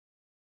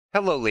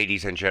Hello,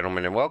 ladies and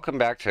gentlemen, and welcome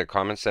back to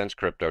Common Sense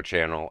Crypto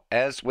channel.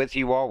 As with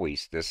you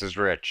always, this is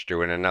Rich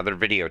doing another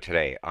video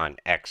today on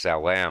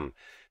XLM.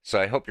 So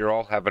I hope you're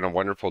all having a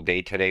wonderful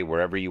day today,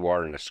 wherever you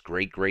are in this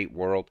great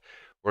world.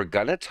 We're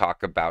going to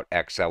talk about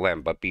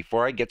XLM, but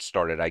before I get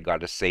started, I got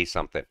to say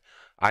something.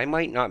 I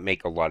might not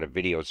make a lot of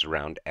videos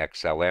around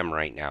XLM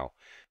right now,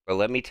 but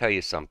let me tell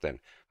you something.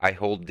 I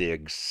hold the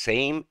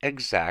same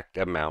exact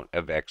amount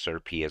of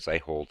XRP as I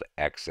hold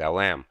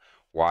XLM.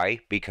 Why?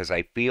 Because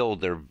I feel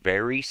they're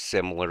very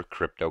similar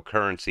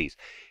cryptocurrencies.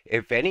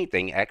 If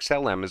anything,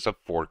 XLM is a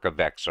fork of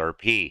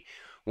XRP.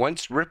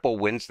 Once Ripple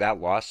wins that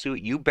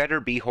lawsuit, you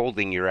better be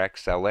holding your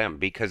XLM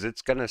because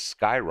it's going to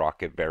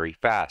skyrocket very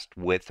fast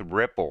with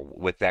Ripple,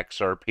 with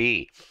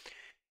XRP.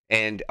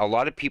 And a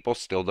lot of people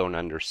still don't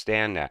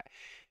understand that.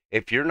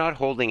 If you're not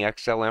holding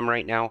XLM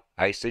right now,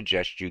 I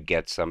suggest you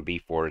get some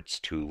before it's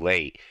too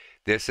late.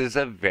 This is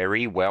a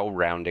very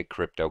well-rounded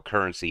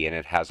cryptocurrency and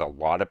it has a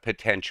lot of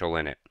potential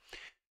in it.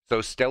 So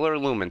Stellar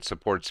Lumens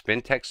supports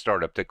fintech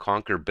startup to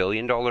conquer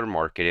billion-dollar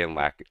market in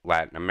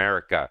Latin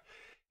America.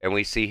 And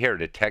we see here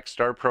the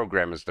TechStar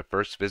program is the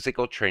first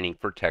physical training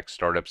for tech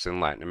startups in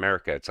Latin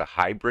America. It's a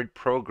hybrid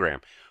program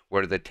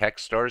where the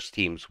TechStars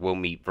teams will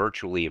meet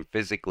virtually and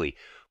physically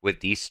with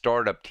these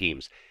startup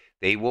teams.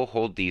 They will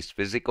hold these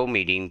physical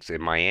meetings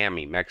in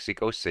Miami,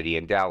 Mexico City,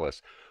 and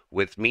Dallas,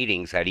 with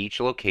meetings at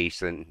each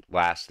location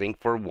lasting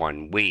for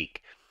 1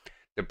 week.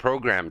 The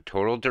program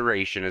total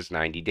duration is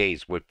 90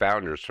 days with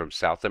founders from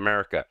South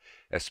America,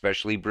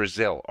 especially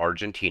Brazil,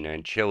 Argentina,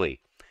 and Chile.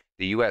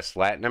 The US,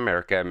 Latin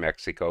America, and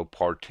Mexico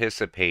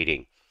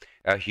participating.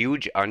 A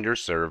huge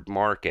underserved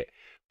market.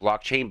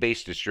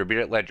 Blockchain-based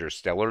distributed ledgers,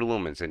 Stellar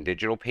Lumens, and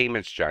digital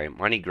payments giant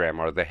MoneyGram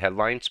are the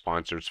headline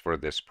sponsors for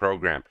this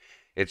program.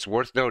 It's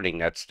worth noting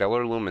that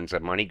Stellar Lumens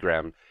and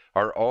MoneyGram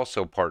are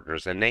also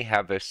partners, and they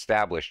have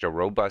established a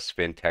robust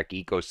fintech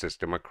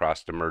ecosystem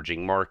across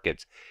emerging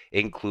markets,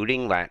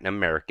 including Latin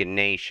American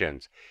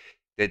nations.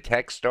 The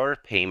Techstar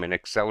Payment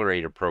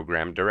Accelerator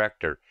Program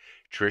Director,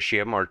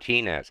 Tricia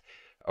Martinez,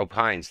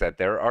 opines that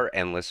there are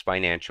endless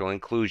financial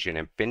inclusion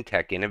and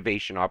fintech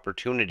innovation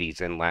opportunities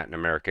in Latin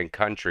American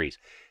countries.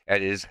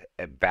 It is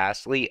a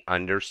vastly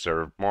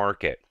underserved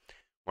market.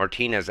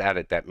 Martinez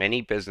added that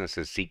many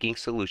businesses seeking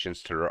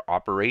solutions to their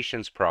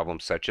operations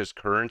problems such as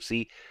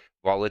currency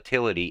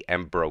volatility,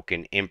 and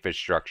broken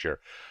infrastructure.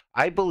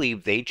 I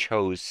believe they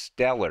chose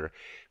Stellar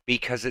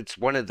because it's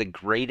one of the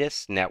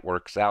greatest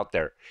networks out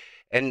there.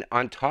 And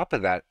on top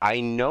of that,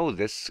 I know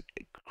this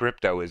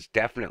crypto is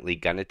definitely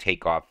going to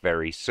take off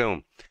very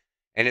soon.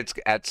 And it's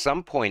at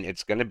some point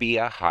it's going to be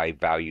a high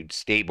valued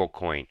stable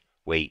coin.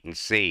 Wait and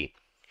see.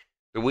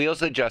 The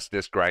wheels of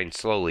justice grind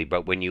slowly,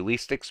 but when you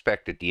least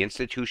expect it, the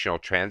institutional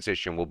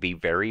transition will be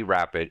very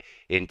rapid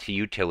into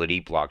utility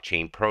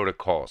blockchain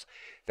protocols.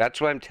 That's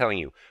what I'm telling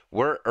you.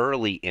 We're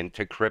early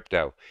into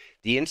crypto.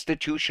 The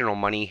institutional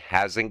money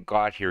hasn't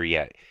got here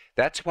yet.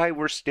 That's why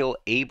we're still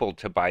able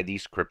to buy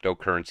these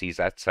cryptocurrencies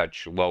at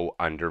such low,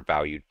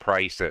 undervalued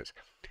prices.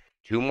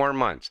 2 more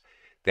months,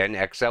 then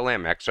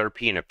XLM,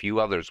 XRP, and a few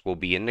others will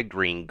be in the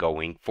green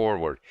going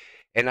forward.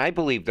 And I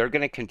believe they're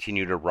going to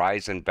continue to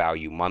rise in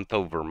value month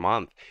over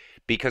month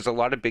because a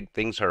lot of big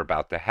things are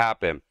about to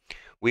happen.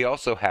 We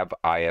also have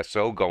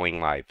ISO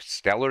going live.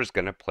 Stellar is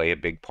going to play a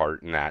big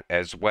part in that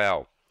as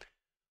well.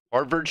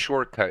 Harvard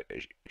short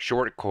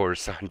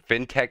course on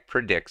FinTech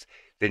predicts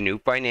the new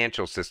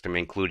financial system,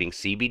 including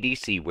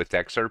CBDC with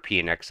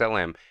XRP and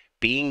XLM,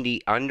 being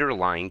the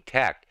underlying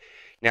tech.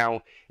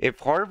 Now, if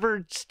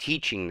Harvard's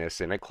teaching this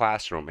in a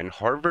classroom and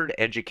Harvard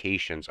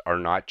educations are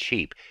not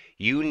cheap,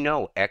 you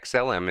know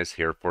XLM is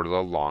here for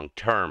the long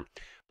term.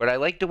 But I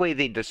like the way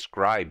they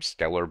describe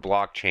Stellar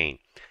blockchain.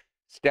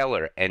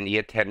 Stellar and the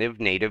attentive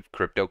native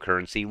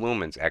cryptocurrency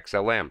Lumens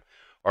XLM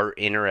are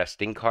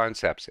interesting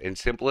concepts. In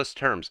simplest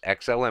terms,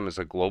 XLM is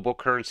a global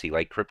currency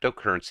like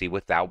cryptocurrency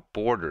without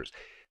borders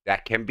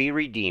that can be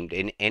redeemed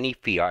in any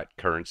fiat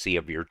currency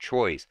of your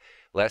choice,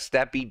 lest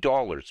that be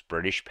dollars,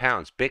 British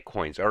pounds,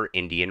 bitcoins, or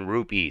Indian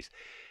rupees.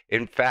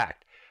 In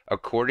fact,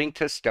 according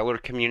to Stellar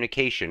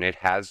Communication, it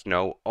has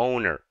no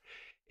owner.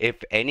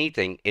 If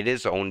anything, it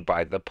is owned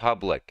by the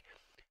public.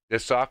 The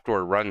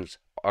software runs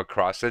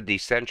across a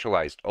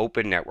decentralized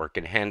open network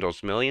and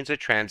handles millions of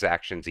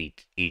transactions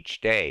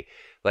each day,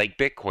 like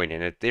Bitcoin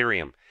and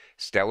Ethereum.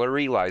 Stellar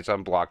relies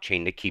on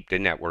blockchain to keep the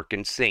network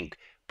in sync,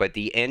 but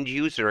the end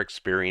user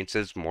experience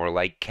is more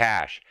like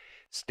cash.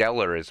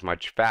 Stellar is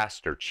much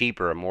faster,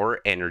 cheaper, and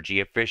more energy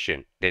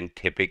efficient than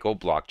typical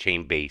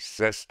blockchain based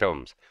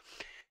systems.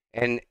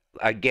 And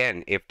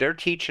again, if they're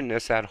teaching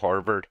this at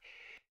Harvard,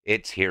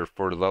 it's here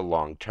for the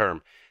long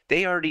term.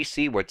 They already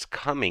see what's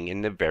coming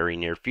in the very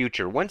near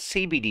future. Once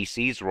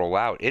CBDCs roll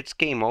out, it's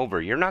game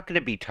over. You're not going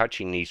to be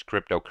touching these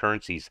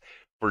cryptocurrencies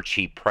for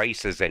cheap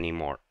prices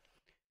anymore.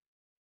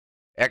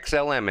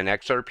 XLM and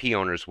XRP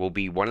owners will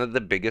be one of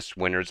the biggest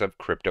winners of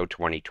crypto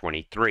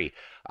 2023.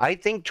 I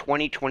think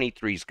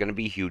 2023 is going to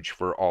be huge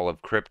for all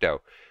of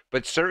crypto,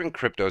 but certain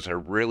cryptos are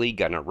really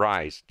going to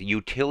rise. The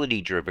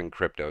utility driven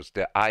cryptos,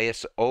 the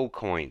ISO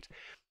coins.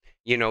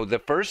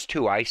 The first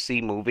two I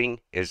see moving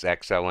is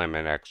XLM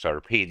and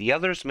XRP. The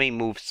others may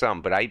move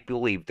some, but I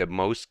believe that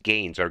most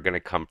gains are going to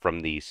come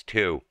from these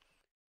two.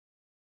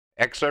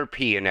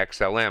 XRP and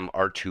XLM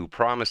are too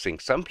promising.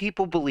 Some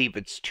people believe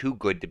it's too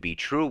good to be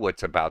true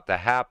what's about to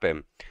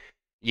happen.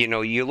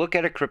 You look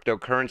at a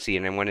cryptocurrency,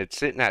 and then when it's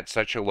sitting at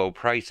such a low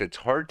price, it's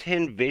hard to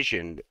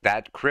envision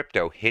that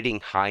crypto hitting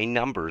high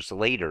numbers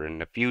later in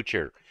the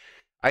future.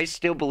 I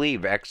still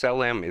believe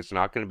XLM is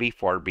not going to be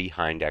far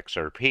behind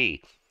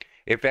XRP.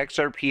 If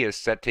XRP is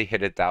set to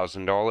hit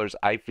 $1,000,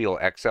 I feel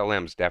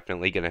XLM is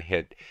definitely going to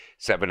hit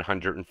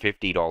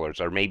 $750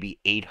 or maybe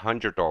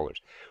 $800.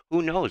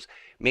 Who knows?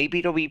 Maybe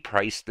it'll be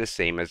priced the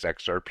same as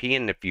XRP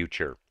in the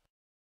future.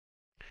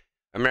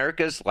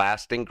 America's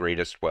last and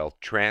greatest wealth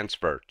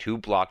transfer, two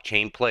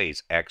blockchain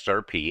plays,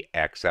 XRP,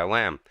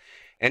 XLM.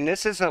 And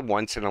this is a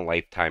once in a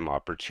lifetime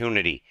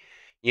opportunity.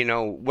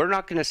 We're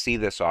not going to see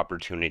this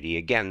opportunity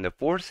again. The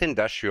fourth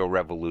industrial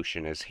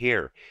revolution is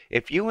here.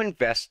 If you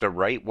invest the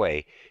right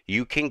way,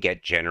 you can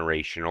get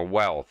generational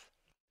wealth.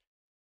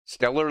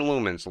 Stellar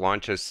Lumens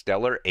launches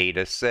Stellar 8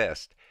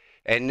 Assist.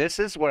 And this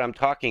is what I'm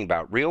talking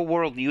about, real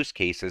world use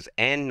cases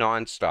and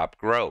non-stop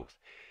growth.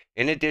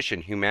 In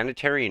addition,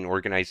 humanitarian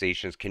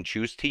organizations can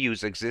choose to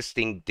use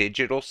existing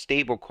digital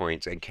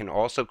stablecoins and can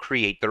also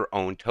create their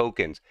own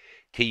tokens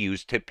to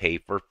use to pay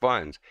for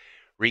funds.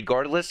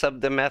 Regardless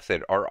of the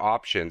method or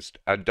options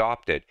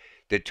adopted,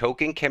 the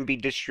token can be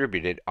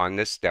distributed on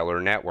the Stellar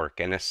network,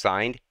 and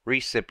assigned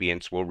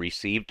recipients will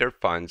receive their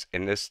funds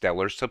in the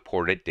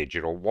Stellar-supported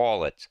digital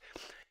wallets.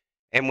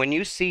 And when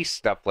you see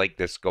stuff like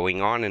this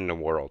going on in the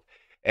world,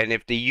 and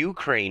if the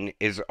Ukraine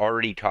is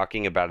already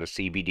talking about a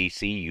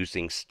CBDC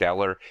using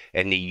Stellar,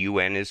 and the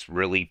UN is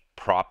really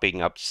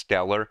propping up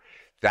Stellar,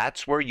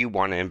 that's where you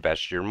want to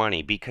invest your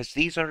money, because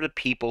these are the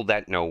people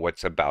that know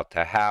what's about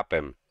to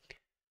happen.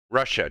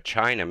 Russia,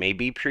 China may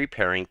be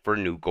preparing for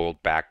new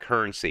gold-backed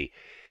currency.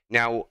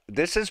 Now,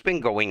 this has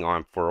been going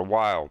on for a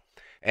while,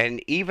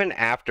 and even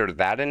after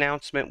that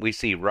announcement, we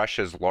see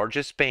Russia's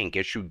largest bank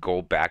issue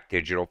gold-backed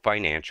digital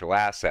financial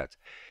assets.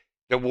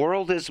 The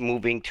world is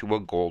moving to a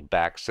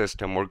gold-backed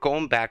system. We're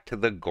going back to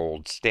the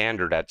gold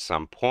standard at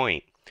some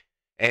point.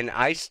 And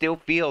I still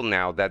feel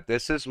now that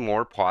this is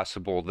more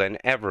possible than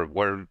ever,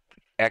 where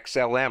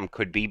XLM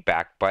could be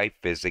backed by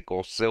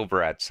physical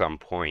silver at some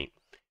point.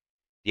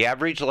 The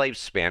average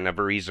lifespan of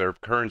a reserve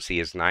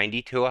currency is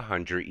 90 to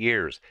 100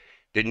 years.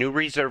 The new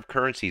reserve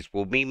currencies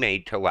will be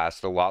made to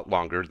last a lot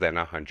longer than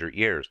 100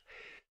 years.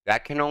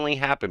 That can only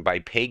happen by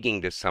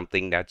pegging to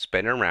something that's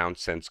been around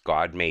since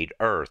God made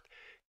Earth.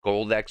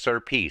 Gold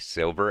XRP,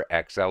 silver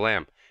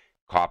XLM,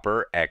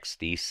 copper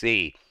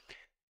XDC.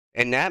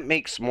 And that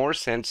makes more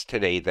sense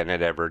today than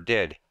it ever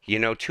did.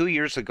 2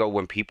 years ago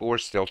when people were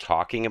still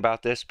talking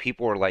about this,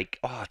 people were like,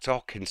 oh, it's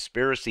all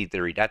conspiracy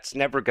theory. That's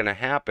never going to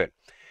happen.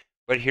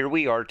 But here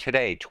we are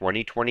today,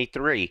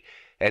 2023,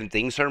 and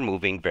things are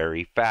moving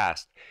very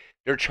fast.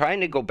 They're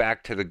trying to go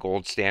back to the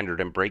gold standard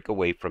and break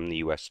away from the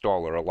US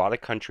dollar. A lot of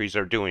countries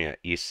are doing it.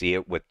 You see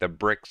it with the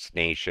BRICS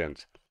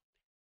nations.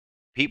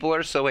 People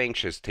are so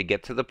anxious to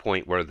get to the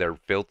point where they're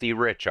filthy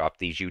rich off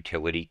these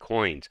utility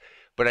coins.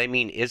 But I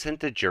mean, isn't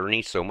the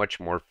journey so much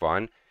more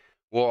fun?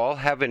 We'll all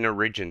have an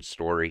origin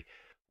story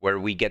where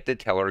we get to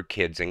tell our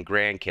kids and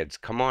grandkids,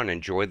 come on,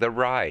 enjoy the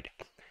ride.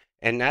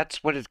 And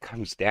that's what it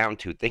comes down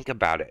to. Think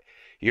about it.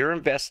 You're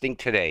investing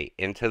today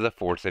into the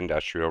fourth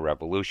industrial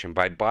revolution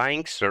by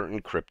buying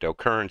certain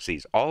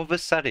cryptocurrencies. All of a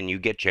sudden, you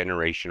get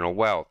generational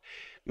wealth.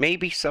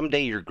 Maybe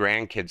someday your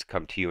grandkids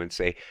come to you and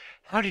say,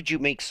 how did you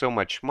make so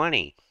much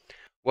money?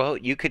 Well,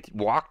 you could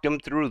walk them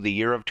through the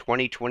year of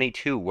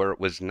 2022 where it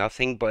was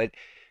nothing but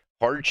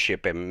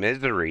hardship and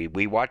misery.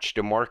 We watched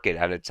the market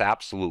at its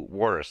absolute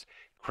worst,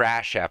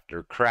 crash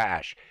after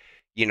crash.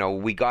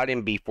 We got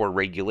in before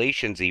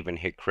regulations even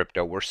hit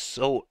crypto. We're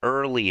so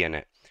early in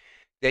it.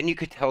 Then you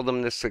could tell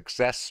them the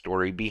success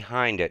story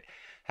behind it,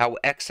 how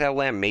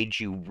XLM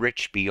made you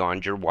rich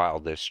beyond your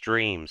wildest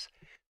dreams.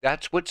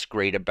 That's what's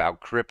great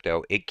about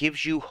crypto. It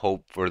gives you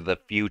hope for the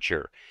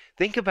future.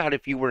 Think about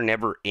if you were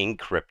never in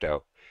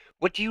crypto.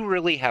 What do you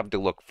really have to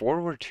look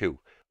forward to?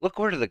 Look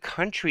where the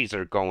countries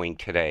are going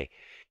today.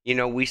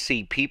 We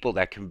see people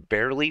that can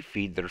barely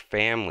feed their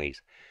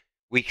families.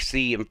 We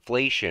see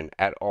inflation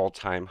at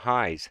all-time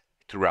highs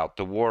throughout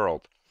the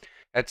world.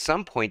 At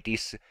some point,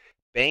 these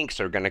banks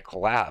are going to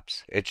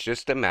collapse. It's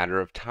just a matter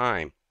of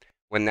time.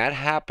 When that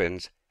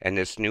happens and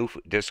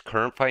this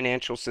current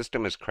financial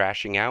system is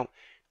crashing out,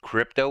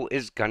 crypto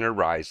is going to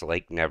rise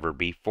like never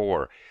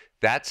before.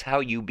 That's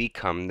how you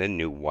become the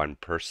new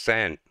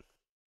 1%.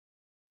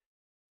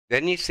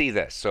 Then you see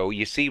this. So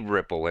you see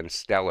Ripple and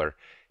Stellar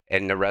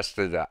and the rest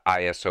of the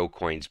ISO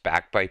coins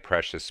backed by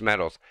precious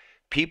metals.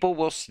 People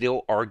will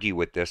still argue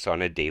with this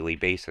on a daily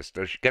basis.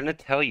 They're going to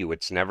tell you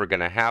it's never going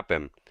to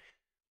happen.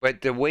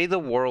 But the way the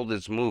world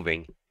is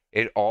moving,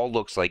 it all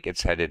looks like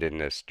it's headed in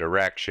this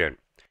direction.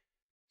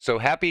 So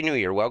Happy New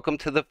Year. Welcome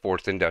to the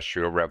fourth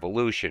industrial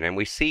revolution. And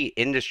we see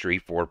Industry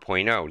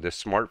 4.0, the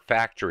smart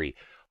factory,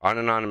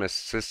 autonomous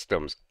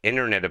systems,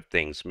 Internet of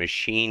Things,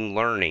 machine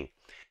learning.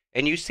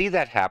 And you see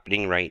that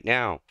happening right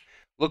now.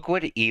 Look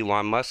what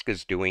Elon Musk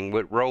is doing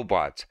with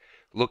robots.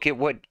 Look at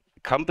what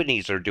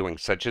companies are doing,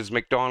 such as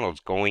McDonald's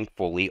going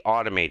fully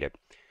automated.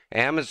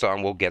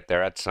 Amazon will get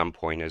there at some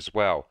point as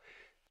well.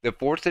 The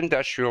fourth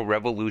industrial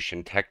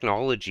revolution,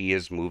 technology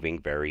is moving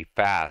very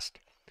fast.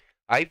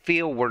 I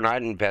feel we're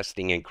not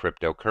investing in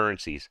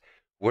cryptocurrencies.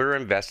 We're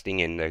investing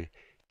in the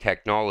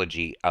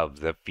technology of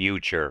the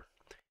future.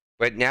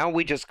 But now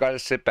we just got to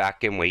sit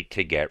back and wait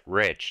to get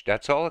rich.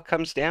 That's all it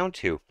comes down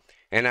to.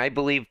 And I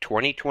believe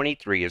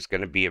 2023 is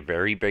going to be a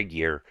very big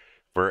year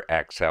for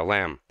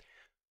XLM.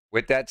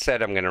 With that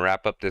said, I'm going to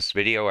wrap up this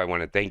video. I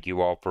want to thank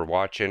you all for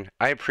watching.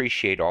 I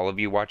appreciate all of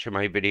you watching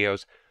my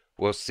videos.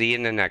 We'll see you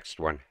in the next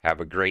one. Have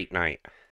a great night.